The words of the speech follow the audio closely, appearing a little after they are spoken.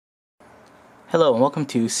Hello and welcome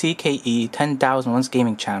to CKE 10,001's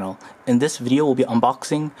gaming channel. In this video we'll be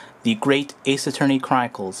unboxing the Great Ace Attorney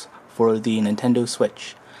Chronicles for the Nintendo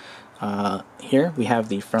Switch. Here we have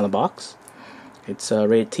the front of the box. It's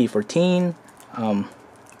rated T for teen,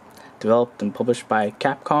 developed and published by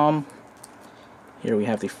Capcom. Here we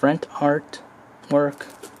have the front artwork,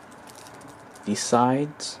 the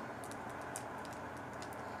sides,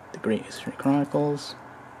 the Great Ace Attorney Chronicles.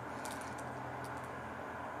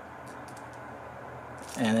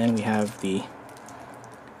 And then we have the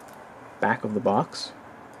back of the box,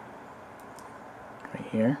 right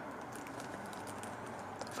here.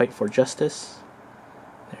 Fight for justice.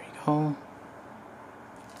 There you go.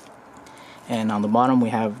 And on the bottom we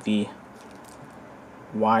have the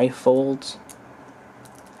Y folds.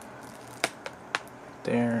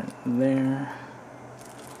 There and there.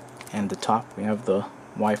 And the top we have the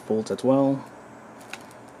Y folds as well.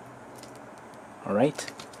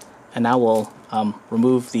 Alright. And now we'll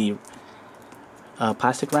remove the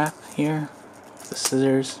plastic wrap here, the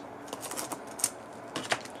scissors.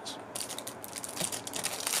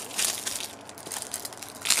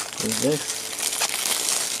 Just this.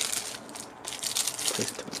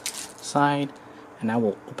 Place it to the side, and now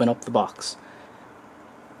we'll open up the box.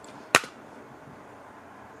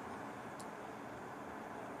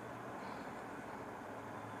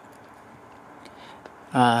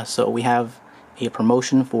 So we have a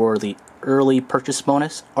promotion for the early purchase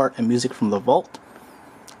bonus, art and music from the vault.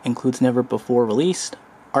 Includes never before released,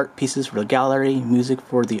 art pieces for the gallery, music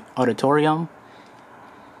for the auditorium,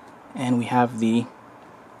 and we have the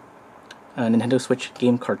Nintendo Switch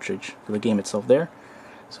game cartridge for the game itself there.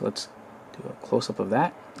 So let's do a close-up of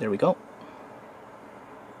that. There we go.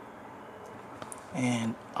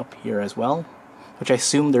 And up here as well, which I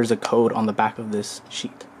assume there's a code on the back of this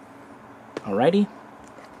sheet. Alrighty.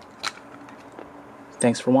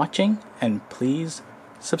 Thanks for watching, and please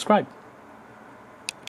subscribe.